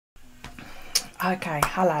Okay,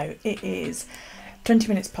 hello. It is 20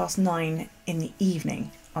 minutes past 9 in the evening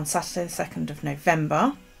on Saturday the 2nd of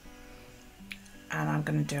November. And I'm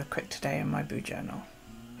going to do a quick today in my BuJournal.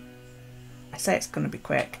 I say it's going to be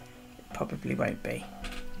quick. It probably won't be.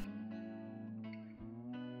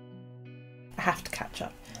 I have to catch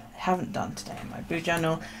up. I haven't done today in my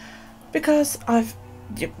BuJournal because I've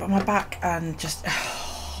got my back and just...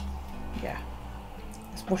 yeah.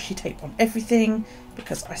 There's washi tape on everything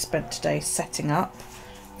because I spent today setting up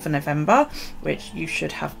for November, which you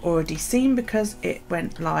should have already seen because it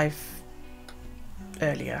went live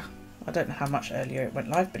earlier. I don't know how much earlier it went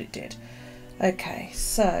live, but it did. Okay,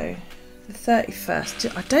 so the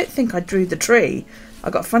 31st. I don't think I drew the tree. I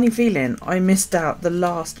got a funny feeling I missed out the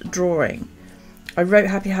last drawing. I wrote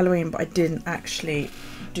Happy Halloween, but I didn't actually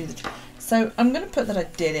do the tree. So I'm going to put that I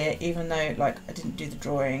did it, even though like I didn't do the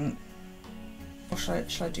drawing. Or should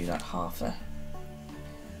I do like half a...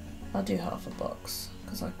 I'll do half a box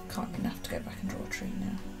because I can't even have to go back and draw a tree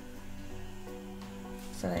now.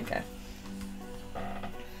 So there you go.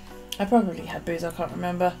 I probably had booze, I can't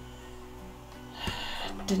remember.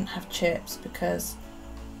 Didn't have chips because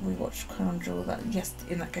we watched Crown Jewel. That, yes,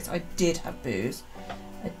 in that case I did have booze.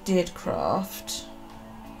 I did craft.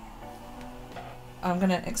 I'm going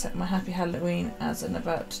to accept my Happy Halloween as an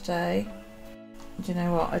about today. Do you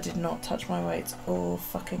know what? I did not touch my weights all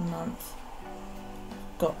fucking month.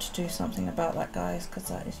 I've got to do something about that, guys, because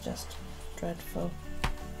that is just dreadful.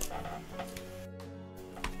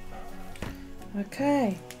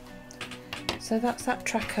 Okay. So that's that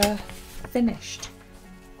tracker finished.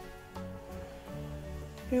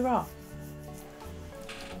 Hoorah.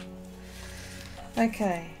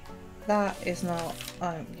 Okay. That is not...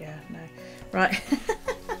 yeah, no. Right.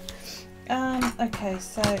 Okay,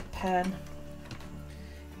 so pen.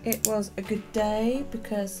 It was a good day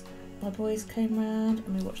because my boys came round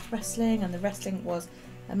and we watched wrestling, and the wrestling was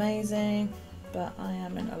amazing, but I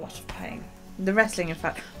am in a lot of pain. The wrestling, in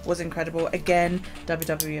fact, was incredible. Again,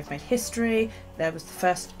 WWE have made history. There was the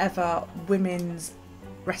first ever women's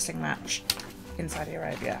wrestling match in Saudi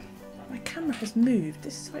Arabia. My camera has moved.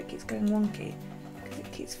 This is why it keeps going wonky, because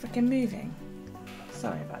it keeps freaking moving.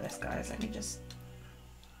 Sorry about this, guys. Let me just...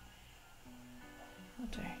 I'll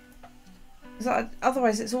do.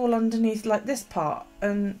 Otherwise it's all underneath like this part,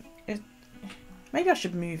 and maybe I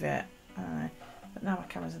should move it, I don't know, but now my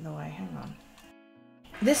camera's in the way. Hang on.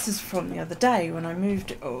 This is from the other day when I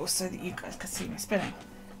moved it all so that you guys could see me spinning.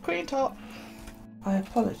 Queen top. I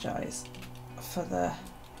apologise for the... I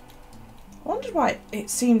wondered why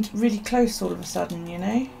it seemed really close all of a sudden, you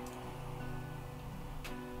know.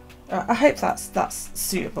 I hope that's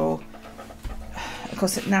suitable. Of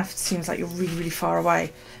course it now seems like you're really, really far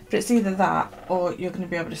away. But it's either that or you're going to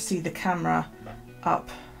be able to see the camera up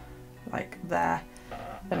like there.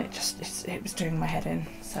 And it was doing my head in.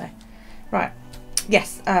 So, right.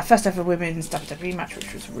 Yes, first ever women's WWE match,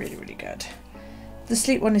 which was really, really good. The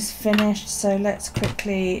sleep one is finished. So let's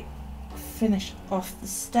quickly finish off the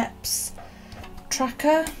steps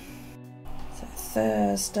tracker. So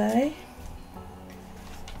Thursday,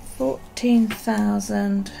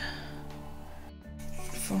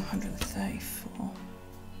 14,434.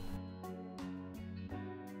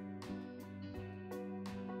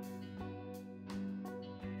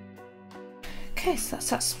 Okay, so that's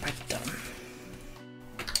that spread done.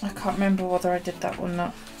 I can't remember whether I did that or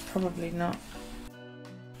not. Probably not.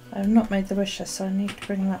 I have not made the wish list, so I need to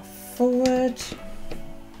bring that forward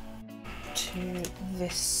to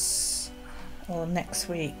this or next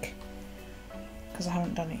week because I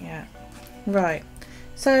haven't done it yet. Right.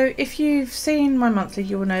 So if you've seen my monthly,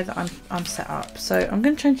 you will know that I'm set up. So I'm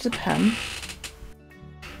going to change the pen,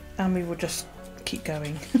 and we will just keep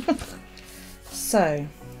going. So.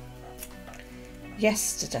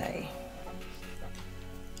 Yesterday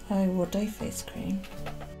I wore day face cream.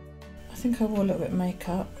 I think I wore a little bit of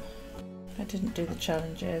makeup. I didn't do the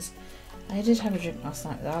challenges. I did have a drink last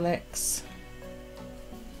night with Alex.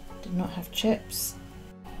 Did not have chips.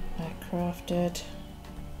 I crafted. Did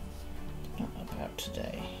not about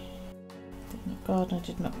today. Did not garden, I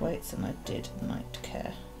did not weights, and I did night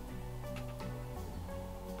care.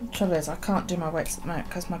 The trouble is I can't do my weights at the moment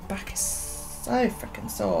because my back is so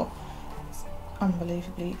freaking sore.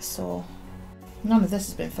 Unbelievably sore. None of this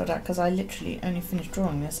has been filled out because I literally only finished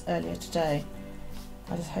drawing this earlier today.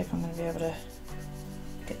 I just hope I'm going to be able to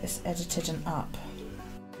get this edited and up.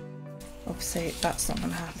 Obviously that's not going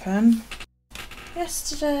to happen.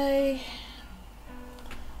 Yesterday's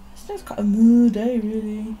quite a mood day,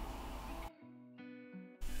 really.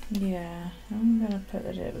 Yeah, I'm going to put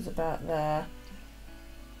that it was about there.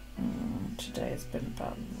 Today it's been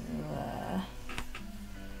about there.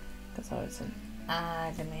 Because I was in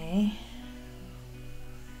agony.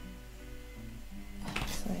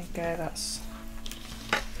 So there you go, that's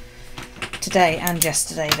today and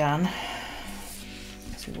yesterday done.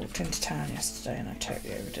 So we walked into town yesterday and I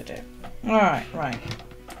totally overdid it. Alright, right.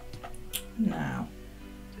 Now,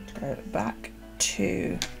 to go back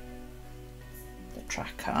to the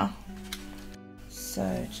tracker.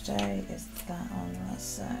 So today is that on, that's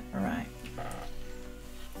set, right.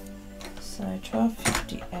 So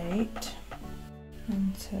 12:58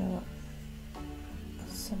 until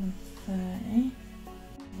 7:30.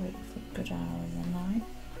 Wait for a good hour in the night.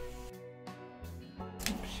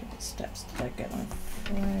 Actually, what steps did I get on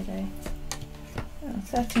Friday? Oh,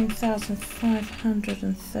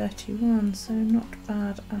 13,531, so not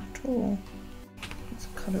bad at all. Let's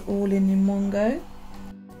cut it all in one go.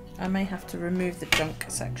 I may have to remove the junk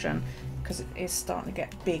section because it is starting to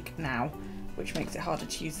get big now, which makes it harder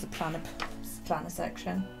to use the planner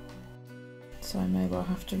section. So I may well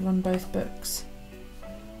have to run both books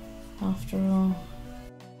after all.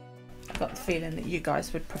 I've got the feeling that you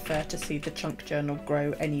guys would prefer to see the chunk journal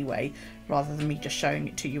grow anyway, rather than me just showing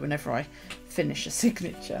it to you whenever I finish a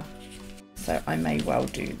signature. So I may well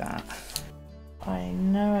do that. I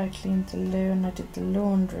know I cleaned the loo and I did the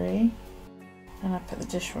laundry and I put the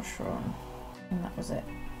dishwasher on, and that was it.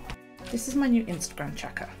 This is my new Instagram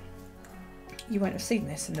tracker. You won't have seen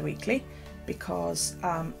this in the weekly because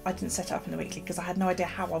I didn't set it up in the weekly because I had no idea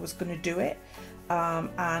how I was going to do it.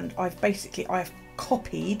 And I've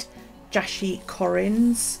copied Jashi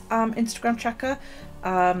Corin's Instagram tracker.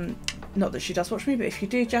 Not that she does watch me, but if you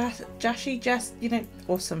do, Jashi, just, you know,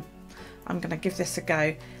 awesome. I'm going to give this a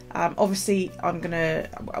go. Obviously,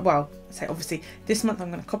 obviously, this month I'm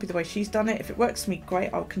going to copy the way she's done it. If it works for me,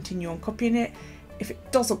 great, I'll continue on copying it. If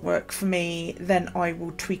it doesn't work for me, then I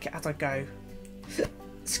will tweak it as I go.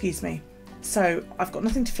 Excuse me. So I've got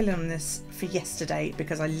nothing to fill in on this for yesterday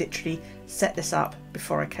because I literally set this up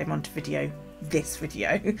before I came on to this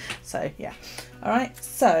video. So yeah. Alright,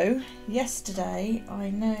 so yesterday I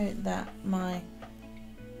know that my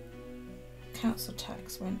council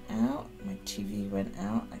tax went out, my TV went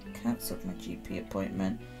out, I cancelled my GP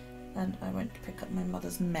appointment and I went to pick up my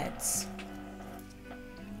mother's meds.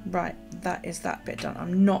 Right, that is that bit done.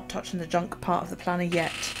 I'm not touching the junk part of the planner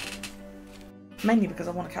yet. Mainly because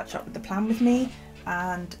I want to catch up with the plan with me,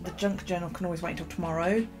 and the junk journal can always wait until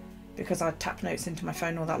tomorrow because I tap notes into my phone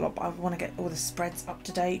and all that lot, but I want to get all the spreads up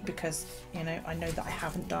to date because, you know, I know that I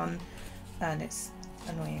haven't done and it's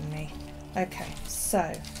annoying me. Okay,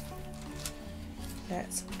 so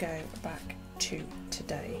let's go back to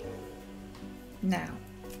today. Now,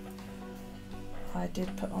 I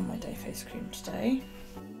did put on my day face cream today.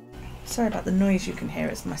 Sorry about the noise you can hear,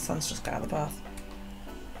 it's my son's just got out of the bath.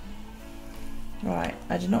 Right,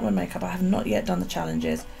 I did not wear makeup, I have not yet done the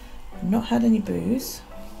challenges. I've not had any booze.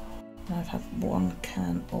 I've had 1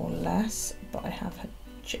 can or less, but I have had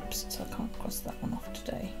chips, so I can't cross that one off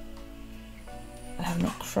today. I have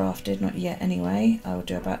not crafted, not yet anyway. I will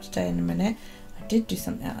do about today in a minute. I did do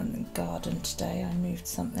something out in the garden today, I moved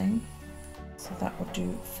something. So that will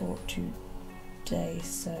do for today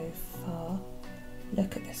so far.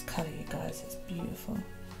 Look at this colour, you guys, it's beautiful.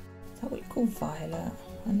 Is that what you call violet?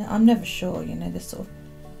 I'm never sure, you know, this sort of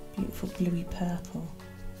beautiful bluey purple.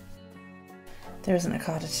 There isn't a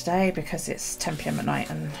card today because it's 10 PM at night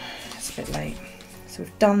and it's a bit late. So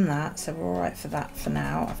we've done that, so we're alright for that for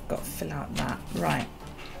now. I've got to fill out that. Right.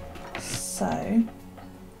 So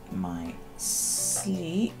my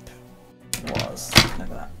sleep was, look at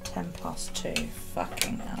that, 2:10.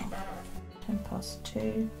 Fucking hell.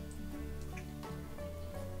 2:10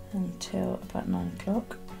 until about 9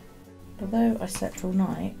 o'clock. Although I slept all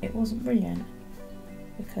night, it wasn't brilliant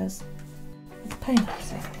because of pain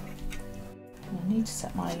everything. I need to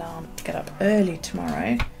set my alarm to get up early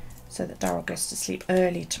tomorrow so that Daryl goes to sleep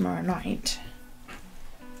early tomorrow night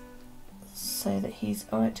so that he's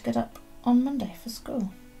alright to get up on Monday for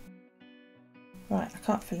school. Right, I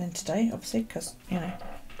can't fill in today obviously because, you know,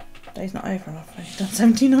 the day's not over and I've only done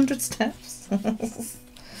 1700 steps.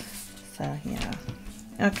 So yeah.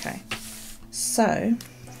 Okay, so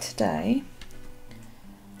today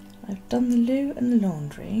I've done the loo and the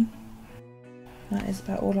laundry. That is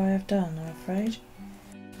about all I have done, I'm afraid.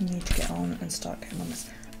 I need to get on and start getting on this.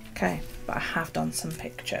 Okay, but I have done some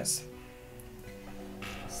pictures.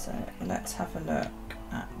 So let's have a look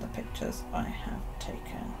at the pictures I have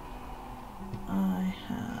taken. I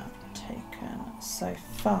have taken so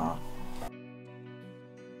far.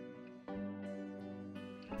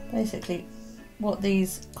 Basically, what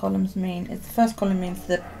these columns mean is the first column means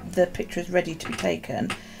that the picture is ready to be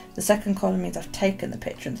taken. The second column means I've taken the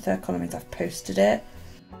picture, and the third column means I've posted it.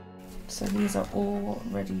 So these are all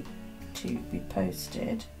ready to be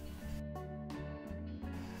posted.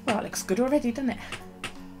 Well, that looks good already, doesn't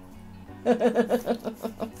it?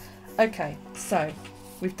 Okay, so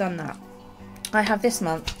we've done that. I have this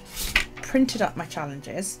month printed up my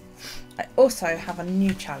challenges. I also have a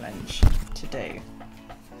new challenge to do.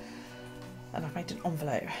 And I've made an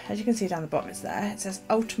envelope. As you can see down the bottom, it's there. It says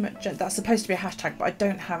ultimate. That's supposed to be a hashtag, but I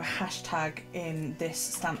don't have a hashtag in this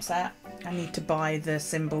stamp set. I need to buy the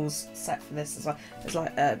symbols set for this as well. It's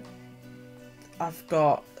like I've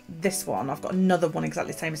got this one. I've got another one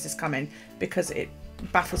exactly the same as this coming, because it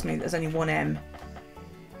baffles me that there's only one M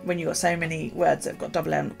when you've got so many words that have got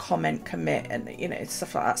double M, comment, commit, and you know,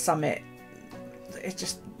 stuff like that, summit. It's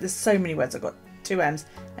just, there's so many words that have got two M's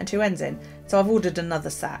and two N's in. So I've ordered another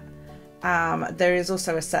set. There is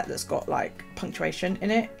also a set that's got like punctuation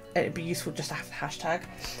in it. It'd be useful just to have the hashtag.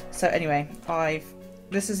 So anyway,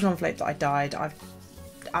 this is an envelope that I dyed. I've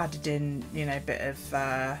added in, you know, a bit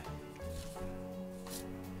of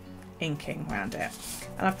inking around it,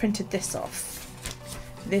 and I've printed this off.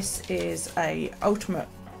 This is a ultimate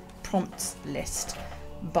prompts list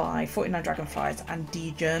by 49 Dragonflies and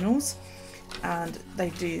BuJournal, and they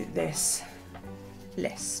do this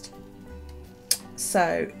list.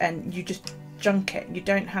 So, and you just junk it. You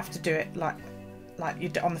don't have to do it like you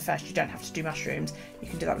do on the first. You don't have to do mushrooms. You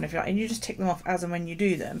can do that whenever you like, and you just tick them off as and when you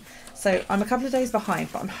do them. So I'm a couple of days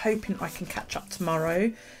behind, but I'm hoping I can catch up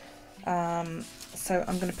tomorrow. So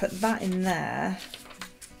I'm going to put that in there,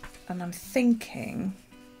 and I'm thinking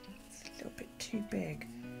it's a little bit too big.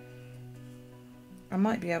 I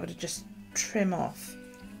might be able to just trim off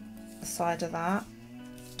the side of that.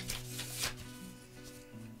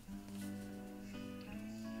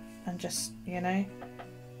 And just, you know,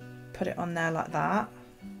 put it on there like that.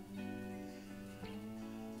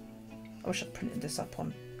 I wish I'd printed this up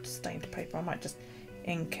on stained paper. I might just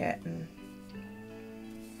ink it and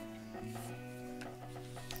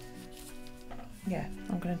yeah,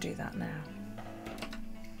 I'm going to do that now.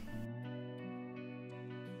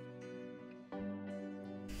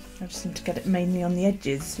 I just need to get it mainly on the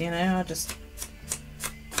edges, you know, I just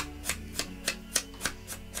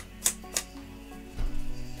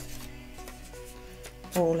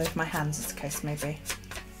all over my hands, as the case may be.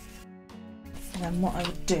 And then what I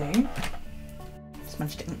would do, just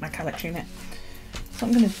managed to ink my calic unit. So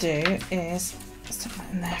what I'm going to do is stick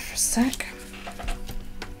that in there for a sec.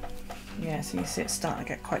 Yeah, so you see it's starting to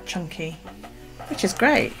get quite chunky, which is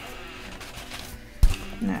great.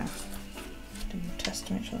 Now, didn't test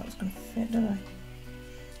to make sure that was going to fit, did I?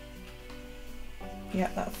 Yeah,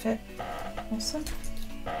 that'll fit. Awesome.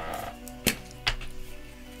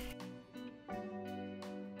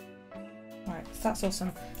 Right, so that's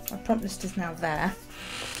awesome. My prompt list is now there.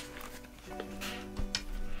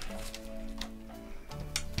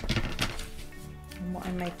 And what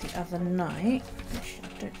I made the other night,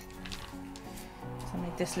 so I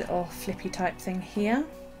made this little flippy type thing here.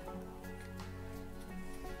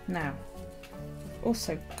 Now, I've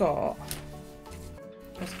also got,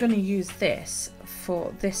 I was going to use this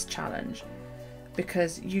for this challenge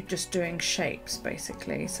because you're just doing shapes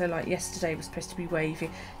basically. So like yesterday was supposed to be wavy.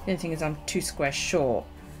 The only thing is I'm 2 squares short,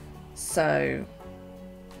 so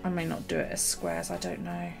I may not do it as squares, I don't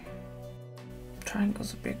know.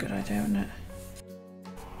 Triangles would be a good idea, wouldn't it?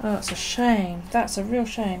 Oh, it's a shame. That's a real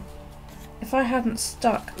shame. If I hadn't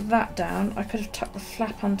stuck that down, I could have tucked the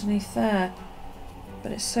flap underneath there.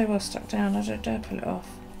 But it's so well stuck down, I don't dare pull it off.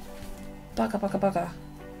 Bugger, bugger, bugger.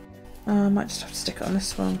 I might just have to stick it on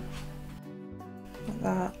this one. Like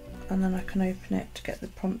that. And then I can open it to get the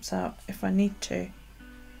prompts out if I need to.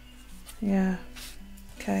 Yeah.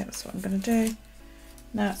 Okay, that's what I'm going to do.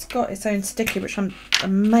 Now it's got its own sticky, which I'm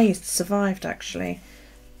amazed survived actually.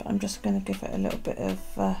 But I'm just going to give it a little bit of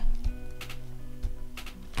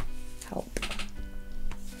help.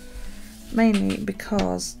 Mainly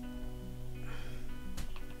because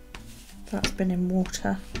that's been in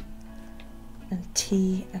water and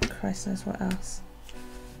tea and Christ knows what else.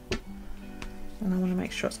 And I want to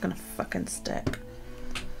make sure it's going to fucking stick.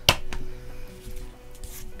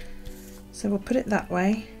 So we'll put it that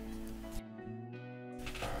way.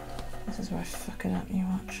 This is where I fuck it up, you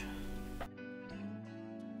watch.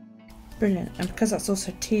 Brilliant. And because that's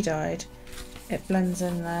also tea dyed, it blends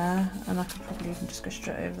in there, and I could probably even just go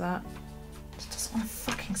straight over that. It just doesn't want to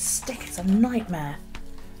fucking stick, it's a nightmare.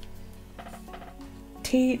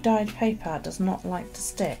 Tea dyed paper does not like to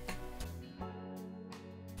stick.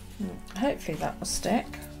 Hopefully that will stick.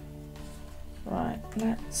 Right,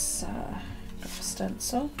 let's go for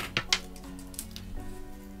stencil.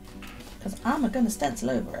 Because I'm going to stencil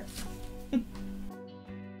over it.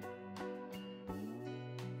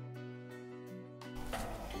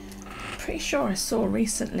 pretty sure I saw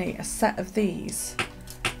recently a set of these,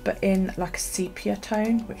 but in like a sepia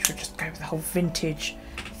tone, which would just go with the whole vintage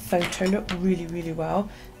photo look really, really well,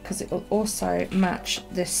 because it will also match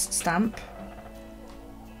this stamp.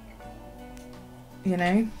 You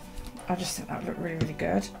know, I just think that would look really, really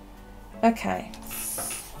good. Okay,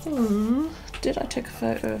 so did I take a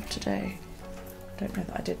photo of today? I don't know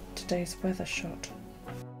that I did today's weather shot.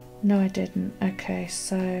 No, I didn't. Okay,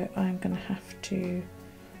 so I'm gonna have to.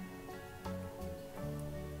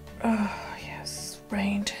 Oh yes,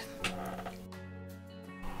 rained.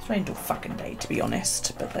 It's rained all fucking day, to be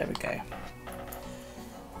honest, but there we go.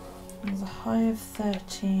 There's a high of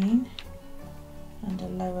 13 and a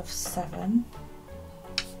low of 7.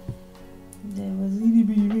 There was itty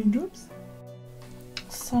bitty raindrops.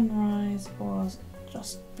 Sunrise was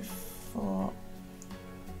just before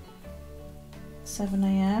 7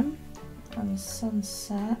 AM and the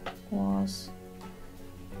sunset was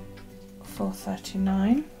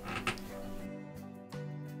 4:39.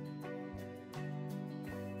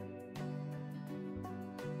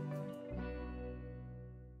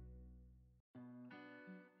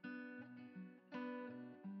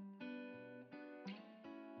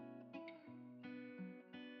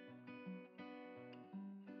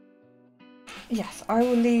 Yes, I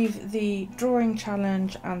will leave the drawing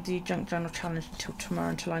challenge and the junk journal challenge until tomorrow,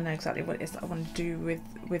 until I know exactly what it is that I want to do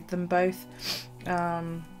with them both.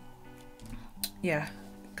 Yeah,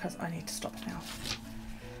 because I need to stop now.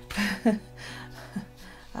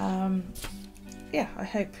 Yeah, I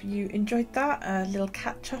hope you enjoyed that. A little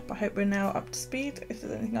catch up. I hope we're now up to speed. If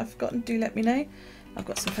there's anything I've forgotten, do let me know. I've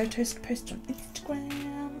got some photos to post on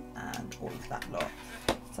Instagram and all of that lot.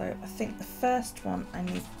 So I think the first one I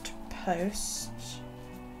need to post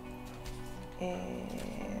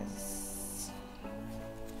is,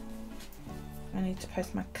 I need to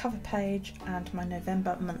post my cover page and my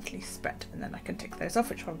November monthly spread, and then I can tick those off,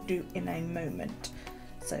 which I'll do in a moment.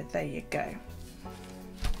 So there you go.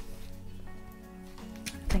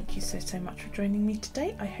 Thank you so much for joining me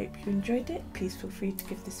today. I hope you enjoyed it. Please feel free to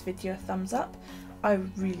give this video a thumbs up. I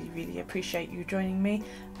really appreciate you joining me.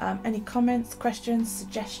 Any comments, questions,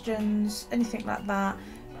 suggestions, anything like that,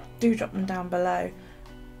 do drop them down below.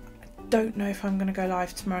 I don't know if I'm going to go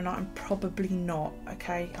live tomorrow night. I'm probably not,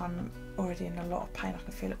 okay? I'm already in a lot of pain. I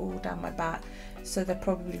can feel it all down my back. So there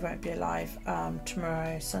probably won't be a live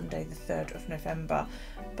tomorrow, Sunday the 3rd of November.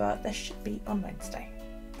 But there should be on Wednesday,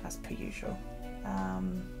 as per usual.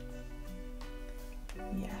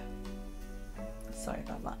 Yeah. Sorry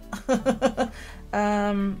about that.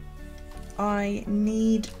 I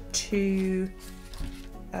need to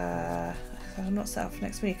I'm not set up for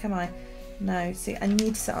next week, am I? No, see, I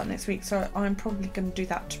need to set up next week, so I'm probably going to do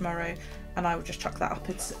that tomorrow, and I will just chuck that up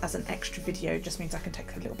as an extra video. It just means I can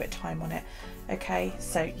take a little bit of time on it. Okay,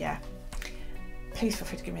 so yeah, please feel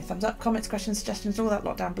free to give me a thumbs up, comments, questions, suggestions, all that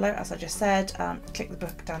lot down below. As I just said, click the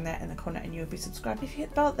book down there in the corner and you'll be subscribed. If you hit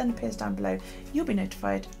the bell that then appears down below, you'll be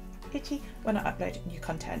notified when I upload new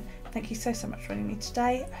content. Thank you so much for joining me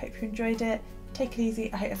today. I hope you enjoyed it. Take it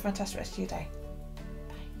easy. I hope you have a fantastic rest of your day.